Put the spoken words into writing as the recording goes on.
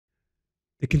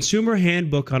The Consumer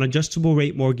Handbook on Adjustable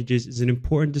Rate Mortgages is an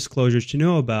important disclosure to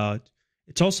know about.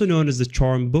 It's also known as the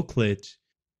CHARM Booklet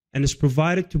and is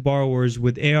provided to borrowers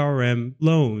with ARM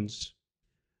loans.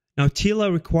 Now,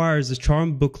 TILA requires the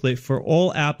CHARM Booklet for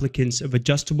all applicants of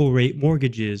adjustable rate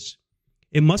mortgages.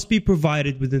 It must be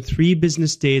provided within 3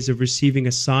 business days of receiving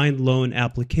a signed loan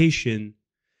application.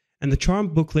 And the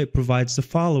CHARM Booklet provides the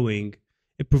following.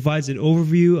 It provides an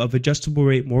overview of adjustable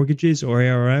rate mortgages or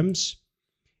ARMs.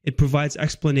 It provides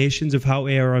explanations of how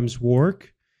ARMs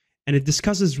work, and it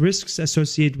discusses risks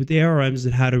associated with ARMs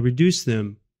and how to reduce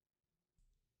them.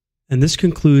 And this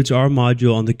concludes our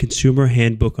module on the Consumer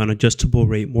Handbook on Adjustable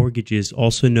Rate Mortgages,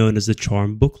 also known as the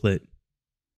CHARM Booklet.